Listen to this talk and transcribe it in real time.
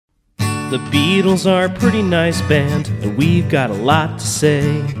The Beatles are a pretty nice band, and we've got a lot to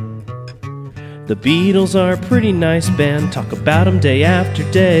say. The Beatles are a pretty nice band, talk about them day after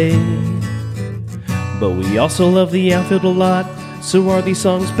day. But we also love the outfield a lot, so are these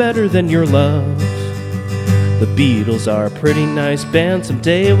songs better than your love? The Beatles are a pretty nice band,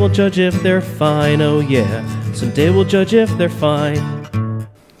 someday we'll judge if they're fine, oh yeah, someday we'll judge if they're fine.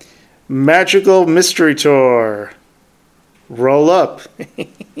 Magical Mystery Tour. Roll up.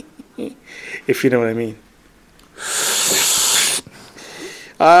 If you know what I mean.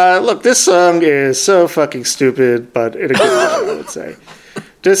 Look, this song is so fucking stupid, but in a good way, I would say.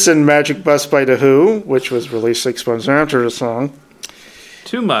 This and Magic Bus by The Who, which was released 6 months after the song.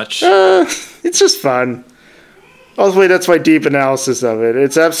 Too much. It's just fun. Ultimately, that's my deep analysis of it.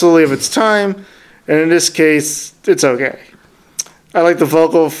 It's absolutely of its time, and in this case, it's okay. I like the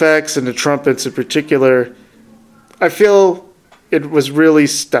vocal effects and the trumpets in particular. I feel it was really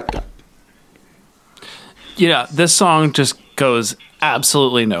stepped up. Yeah, this song just goes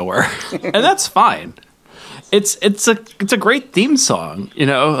absolutely nowhere, and that's fine. It's a great theme song, you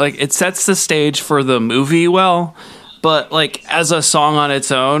know, like it sets the stage for the movie well, but like as a song on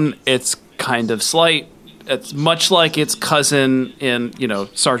its own, it's kind of slight. It's much like its cousin in, you know,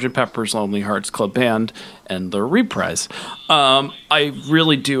 Sgt. Pepper's Lonely Hearts Club Band and the Reprise. I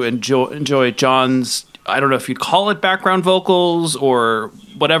really do enjoy John's, I don't know if you'd call it background vocals or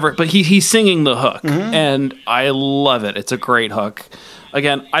whatever, but he's singing the hook, and I love it. It's a great hook.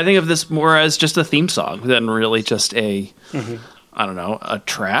 Again, I think of this more as just a theme song than really just a, I don't know, a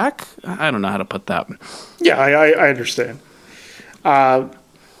track? I don't know how to put that. Yeah, I understand.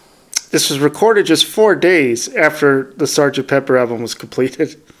 This was recorded just 4 days after the Sgt. Pepper album was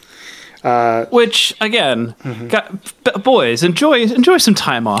completed. Which, again, boys, enjoy some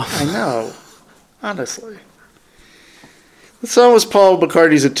time off. I know. Honestly. The song was Paul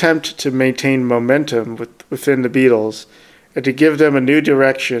McCartney's attempt to maintain momentum within the Beatles and to give them a new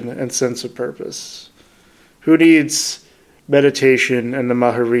direction and sense of purpose. Who needs meditation and the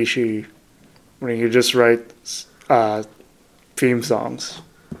Maharishi when you just write theme songs?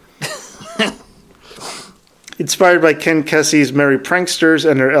 Inspired by Ken Kesey's Merry Pranksters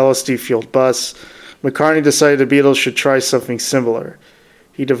and their LSD-fueled bus, McCartney decided the Beatles should try something similar.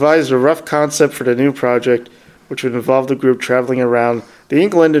 He devised a rough concept for the new project, which would involve the group traveling around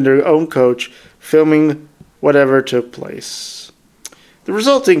England in their own coach, filming whatever took place. The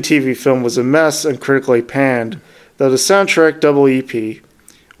resulting TV film was a mess and critically panned, though the soundtrack double EP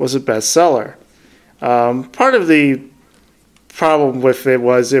was a bestseller. Part of the problem with it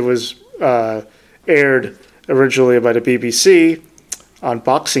was aired originally by the BBC on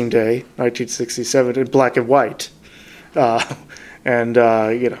Boxing Day, 1967, in black and white. It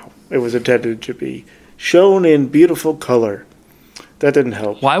was intended to be shown in beautiful color. That didn't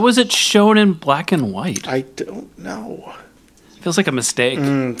help. Why was it shown in black and white? I don't know. Feels like a mistake.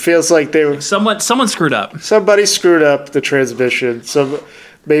 Feels like they were... Someone screwed up. Somebody screwed up the transmission.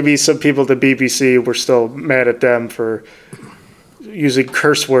 Maybe some people at the BBC were still mad at them for using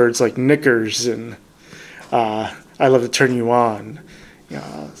curse words like knickers and I love to turn you on.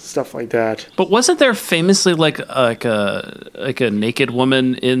 Stuff like that. But wasn't there famously like a naked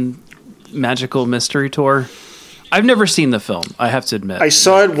woman in Magical Mystery Tour? I've never seen the film, I have to admit. I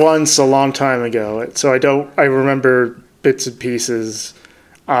saw it once a long time ago, so I remember bits and pieces.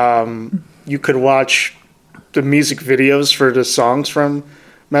 You could watch the music videos for the songs from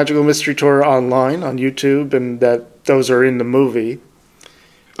Magical Mystery Tour online on YouTube, and those are in the movie.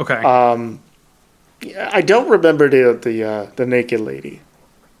 Okay. I don't remember the naked lady.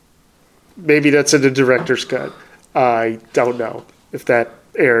 Maybe that's in the director's cut. I don't know if that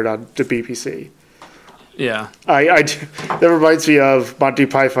aired on the BBC. Yeah. That reminds me of Monty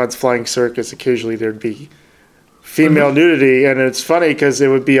Python's Flying Circus. Occasionally there'd be female nudity, and it's funny because it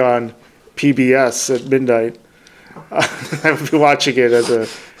would be on PBS at midnight. I would be watching it as a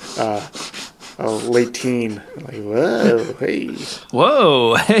late teen. Like, whoa, hey.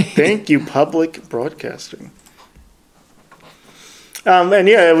 Whoa, hey. Thank you, public broadcasting.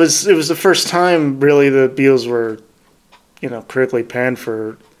 It was the first time really the Beatles were, critically panned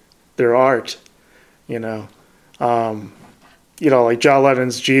for their art. Like John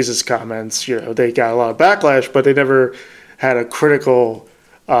Lennon's Jesus comments, they got a lot of backlash, but they never had a critical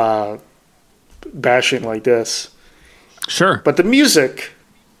bashing like this. Sure. But the music,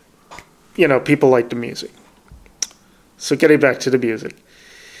 people like the music. So getting back to the music.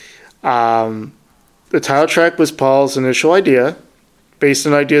 The title track was Paul's initial idea, based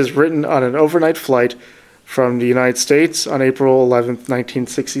on ideas written on an overnight flight from the United States on April 11th,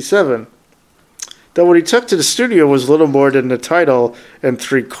 1967. though what he took to the studio was little more than the title and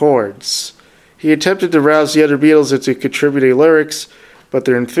 3 chords. He attempted to rouse the other Beatles into contributing lyrics, but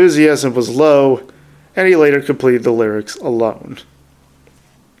their enthusiasm was low, and he later completed the lyrics alone.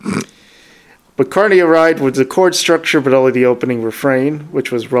 McCartney arrived with the chord structure but only the opening refrain,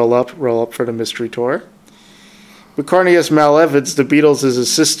 which was Roll Up for the Mystery Tour. McCartney asked Mal Evans, the Beatles'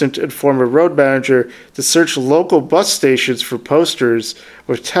 assistant and former road manager, to search local bus stations for posters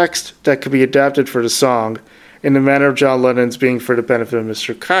with text that could be adapted for the song, in the manner of John Lennon's being for the benefit of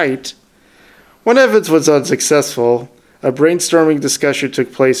Mr. Kite. When Evans was unsuccessful, a brainstorming discussion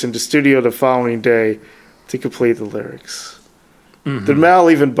took place in the studio the following day to complete the lyrics. Mm-hmm. Did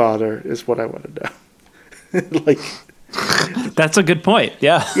Mal even bother, is what I want to know. That's a good point,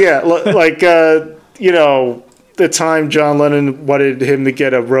 yeah. Yeah, the time John Lennon wanted him to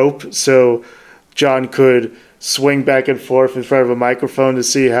get a rope so John could swing back and forth in front of a microphone to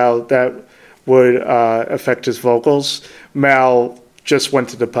see how that would affect his vocals. Mal just went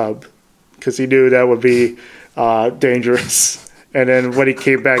to the pub because he knew that would be dangerous. And then when he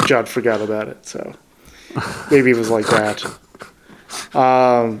came back, John forgot about it. So maybe it was like that.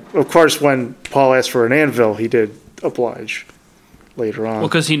 Of course, when Paul asked for an anvil, he did oblige later on. Well,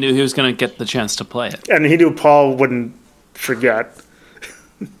 because he knew he was going to get the chance to play it. And he knew Paul wouldn't forget.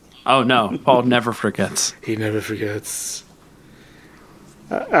 Oh, no. Paul never forgets. He never forgets.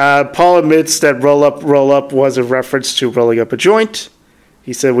 Paul admits that Roll Up was a reference to rolling up a joint.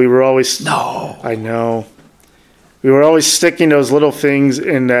 He said we were always... No. I know. We were always sticking those little things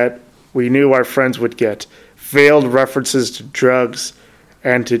in that we knew our friends would get. Veiled references to drugs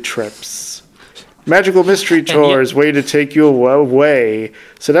and to trips. Magical Mystery Tour is way to take you away.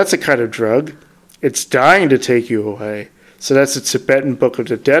 So that's a kind of drug. It's dying to take you away. So that's a Tibetan Book of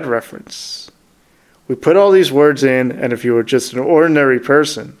the Dead reference. We put all these words in, and if you were just an ordinary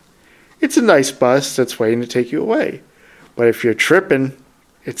person, it's a nice bus that's waiting to take you away. But if you're tripping,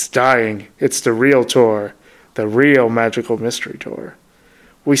 it's dying. It's the real tour. The real Magical Mystery Tour.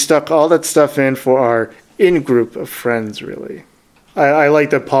 We stuck all that stuff in for our in-group of friends, really. I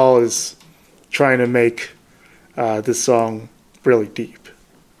like that Paul is trying to make this song really deep.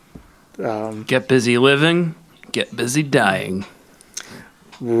 Get busy living, get busy dying.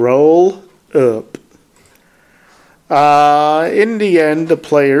 Roll up. In the end, the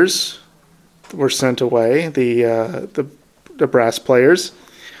players were sent away, the brass players,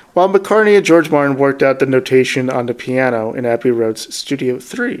 while McCartney and George Martin worked out the notation on the piano in Abbey Road's Studio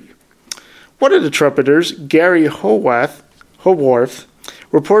 3. One of the trumpeters, Gary Howarth,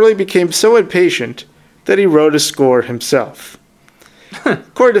 reportedly became so impatient that he wrote a score himself.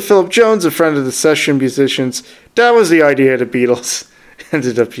 According to Philip Jones, a friend of the session musicians, that was the idea the Beatles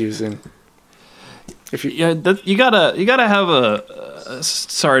ended up using. You gotta have a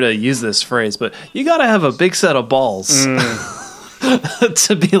sorry to use this phrase, but you gotta have a big set of balls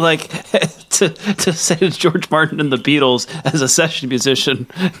to be like to say to George Martin and the Beatles as a session musician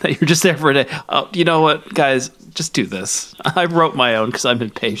that you're just there for a day. Oh, you know what, guys, just do this. I wrote my own because I'm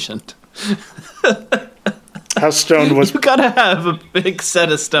impatient. How stoned was... You gotta have a big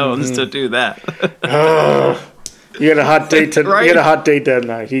set of stones to do that. You had a hot date Right? He had a hot date that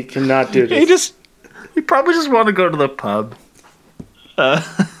night. He cannot do this. You probably just want to go to the pub.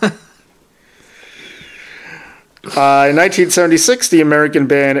 In 1976, the American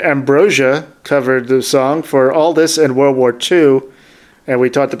band Ambrosia covered the song for All This and World War II, and we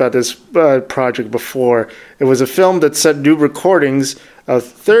talked about this project before. It was a film that sent new recordings of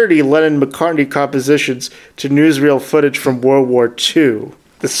 30 Lennon-McCartney compositions to newsreel footage from World War II.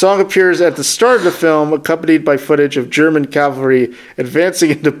 The song appears at the start of the film, accompanied by footage of German cavalry advancing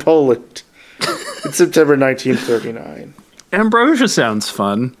into Poland in September 1939. Ambrosia sounds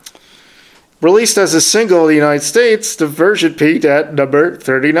fun. Released as a single in the United States, the version peaked at number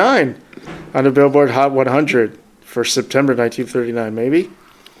 39 on the Billboard Hot 100 for September 1939, maybe.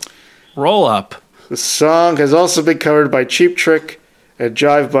 Roll Up. The song has also been covered by Cheap Trick and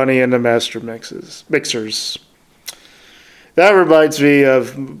Jive Bunny and the Master Mixers. That reminds me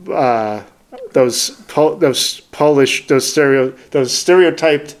of those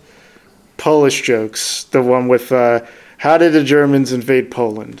stereotyped Polish jokes. The one with how did the Germans invade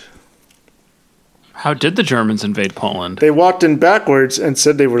Poland? How did the Germans invade Poland? They walked in backwards and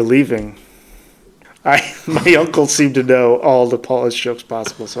said they were leaving. My uncle seemed to know all the Polish jokes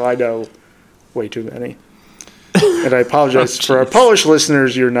possible, so I know way too many. And I apologize for our Polish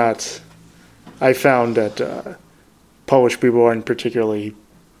listeners. You're not. I found that Polish people aren't particularly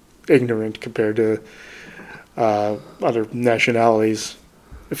ignorant compared to other nationalities.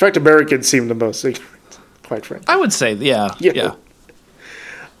 In fact, Americans seem the most ignorant, quite frankly. I would say, yeah.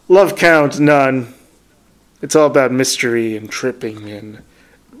 Love count, none. It's all about mystery and tripping and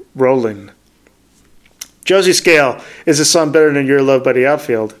rolling. Josie Scale, is this song better than Your Love by the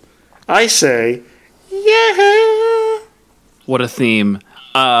Outfield? I say, yeah. What a theme.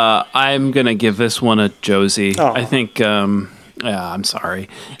 I'm going to give this one a Josie. Oh. I think, I'm sorry.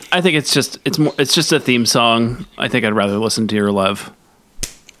 I think it's just a theme song. I think I'd rather listen to Your Love.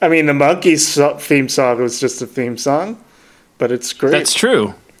 I mean, the Monkees theme song was just a theme song, but it's great. That's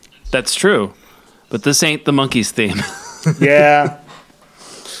true. But this ain't the Monkees theme. Yeah.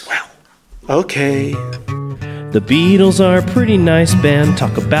 Well, okay. The Beatles are a pretty nice band,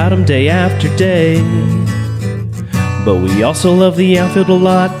 talk about them day after day. But we also love the Outfield a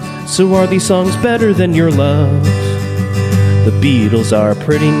lot, so are these songs better than Your Love? The Beatles are a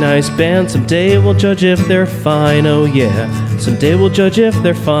pretty nice band, someday we'll judge if they're fine, oh yeah, someday we'll judge if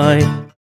they're fine.